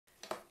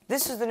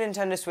This is the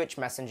Nintendo Switch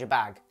Messenger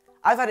bag.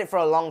 I've had it for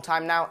a long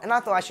time now and I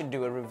thought I should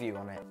do a review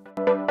on it.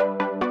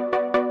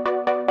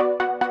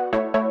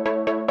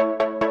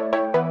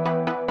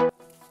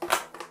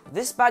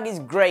 This bag is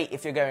great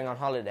if you're going on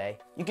holiday.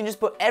 You can just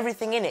put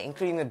everything in it,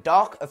 including the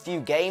dock, a few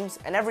games,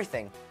 and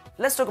everything.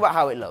 Let's talk about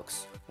how it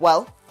looks.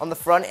 Well, on the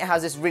front it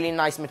has this really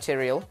nice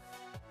material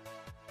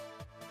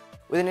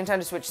with a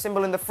Nintendo Switch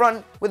symbol in the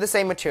front with the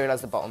same material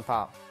as the bottom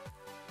part.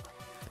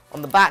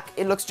 On the back,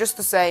 it looks just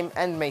the same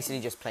and basically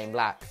just plain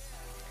black.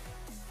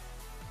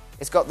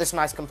 It's got this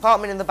nice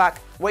compartment in the back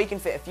where you can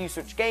fit a few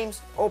Switch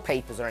games or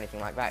papers or anything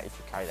like that if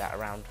you carry that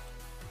around.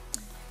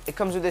 It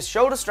comes with this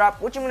shoulder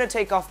strap, which I'm going to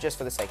take off just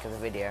for the sake of the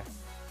video.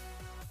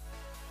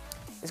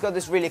 It's got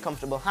this really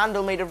comfortable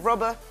handle made of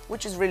rubber,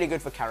 which is really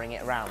good for carrying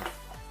it around.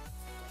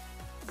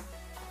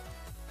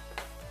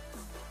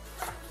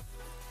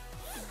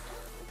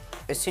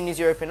 As soon as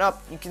you open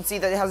up, you can see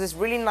that it has this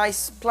really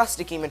nice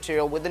plasticky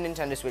material with the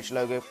Nintendo Switch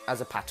logo as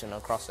a pattern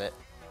across it.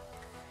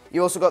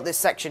 You also got this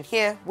section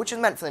here, which is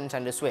meant for the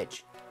Nintendo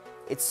Switch.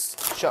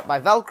 It's shut by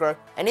Velcro,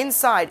 and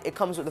inside it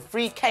comes with a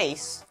free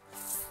case,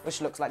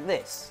 which looks like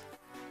this.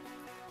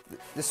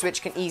 The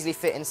Switch can easily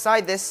fit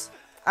inside this,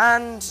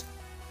 and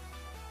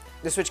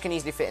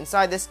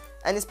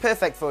it's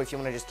perfect for if you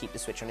want to just keep the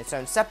Switch on its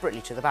own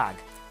separately to the bag.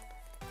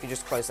 If you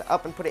just close it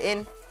up and put it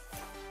in,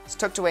 it's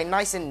tucked away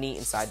nice and neat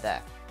inside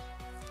there.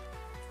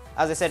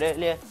 As I said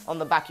earlier, on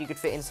the back you could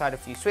fit inside a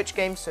few Switch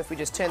games, so if we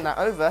just turn that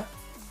over,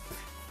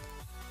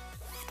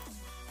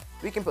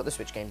 we can put the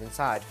Switch games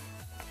inside.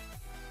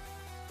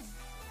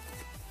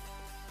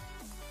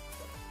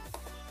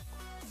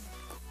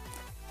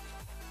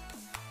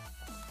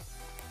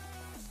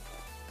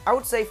 I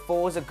would say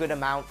 4 is a good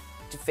amount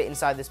to fit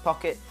inside this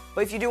pocket,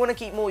 but if you do want to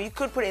keep more, you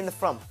could put it in the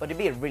front, but it'd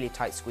be a really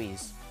tight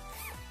squeeze.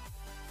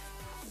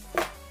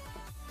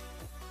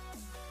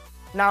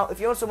 Now, if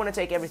you also want to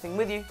take everything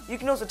with you, you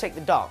can also take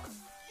the dock.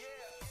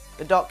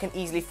 The dock can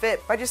easily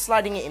fit by just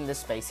sliding it in this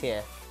space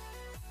here.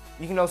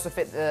 You can also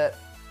fit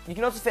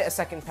a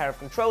second pair of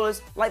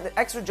controllers, like the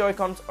extra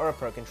Joy-Cons or a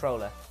Pro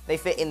controller. They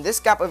fit in this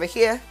gap over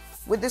here,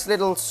 with this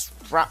little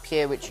strap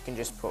here, which you can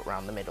just put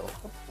around the middle.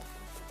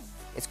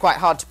 It's quite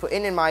hard to put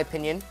in my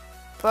opinion,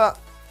 but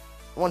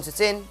once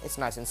it's in, it's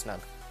nice and snug.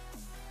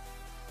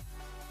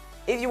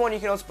 If you want, you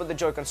can also put the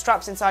Joy-Con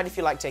straps inside if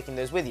you like taking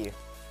those with you.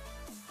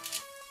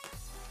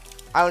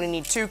 I only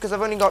need 2 because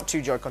I've only got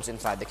 2 Joy-Cons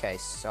inside the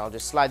case, so I'll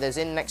just slide those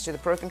in next to the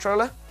Pro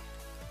controller.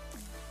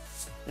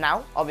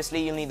 Now,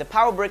 obviously you'll need the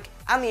power brick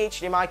and the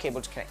HDMI cable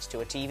to connect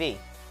to a TV.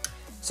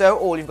 So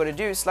all you've got to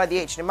do is slide the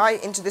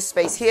HDMI into this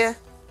space here,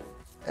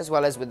 as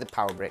well as with the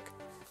power brick.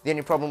 The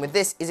only problem with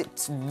this is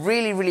it's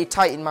really, really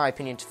tight in my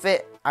opinion to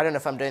fit. I don't know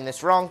if I'm doing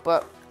this wrong,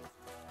 but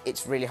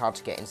it's really hard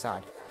to get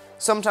inside.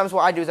 Sometimes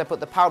what I do is I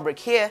put the power brick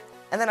here,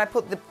 and then I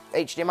put the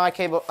HDMI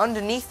cable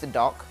underneath the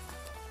dock,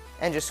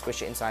 and just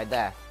squish it inside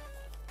there.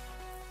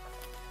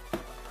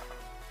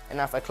 And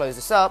now if I close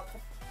this up,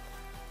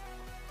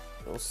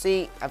 you'll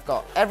see I've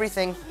got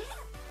everything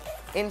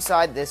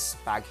inside this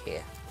bag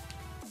here.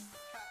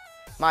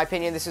 My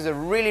opinion, this is a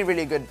really,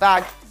 really good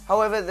bag.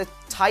 However, the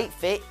tight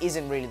fit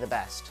isn't really the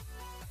best.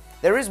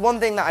 There is one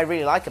thing that I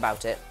really like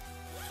about it.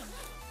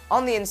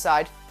 On the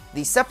inside,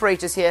 these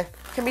separators here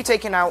can be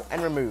taken out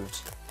and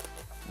removed.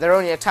 They're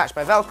only attached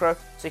by Velcro,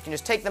 so you can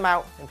just take them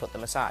out and put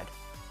them aside.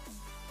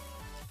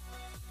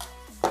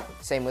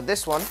 Same with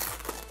this one.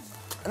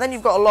 And then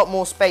you've got a lot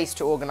more space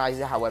to organise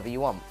it however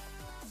you want.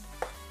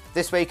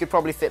 This way you could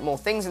probably fit more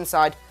things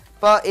inside,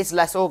 but it's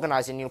less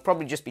organised and you'll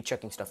probably just be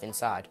chucking stuff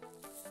inside.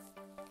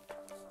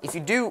 If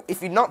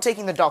you're not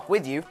taking the dock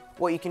with you,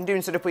 what you can do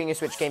instead of putting your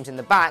Switch games in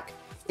the back,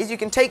 is you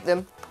can take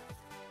them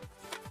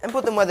and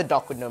put them where the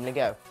dock would normally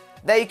go.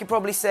 There you could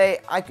probably say,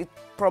 I could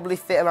probably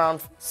fit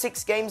around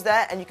 6 games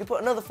there, and you could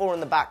put another 4 in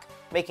the back,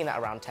 making that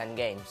around 10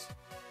 games.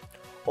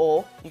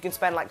 Or you can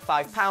spend like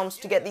 £5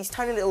 to get these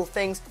tiny little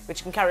things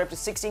which can carry up to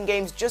 16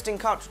 games just in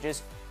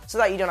cartridges, so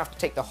that you don't have to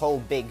take the whole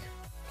big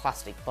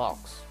plastic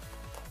box.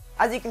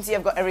 As you can see,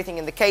 I've got everything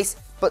in the case,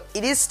 but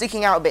it is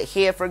sticking out a bit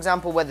here, for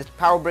example, where the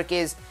power brick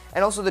is,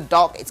 and also the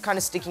dock, it's kind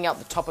of sticking out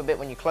the top a bit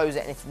when you close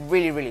it, and it's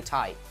really, really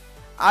tight.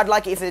 I'd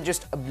like it if they're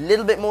just a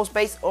little bit more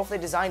space, or if they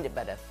designed it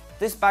better.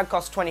 This bag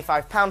costs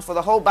 £25 for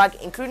the whole bag,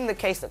 including the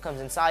case that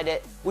comes inside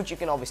it, which you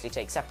can obviously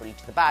take separately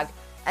to the bag,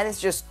 and it's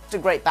just a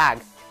great bag.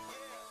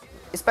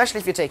 Especially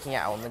if you're taking it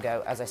out on the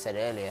go, as I said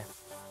earlier.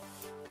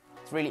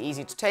 It's really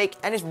easy to take,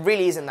 and it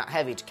really isn't that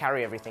heavy to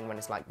carry everything when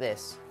it's like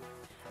this.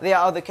 There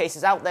are other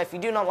cases out there if you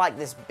do not like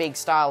this big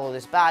style or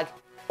this bag,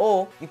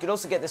 or you could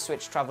also get the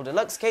Switch Travel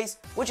Deluxe case,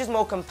 which is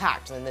more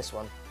compact than this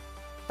one.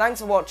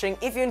 Thanks for watching.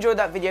 If you enjoyed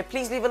that video,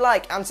 please leave a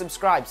like and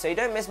subscribe so you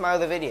don't miss my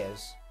other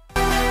videos.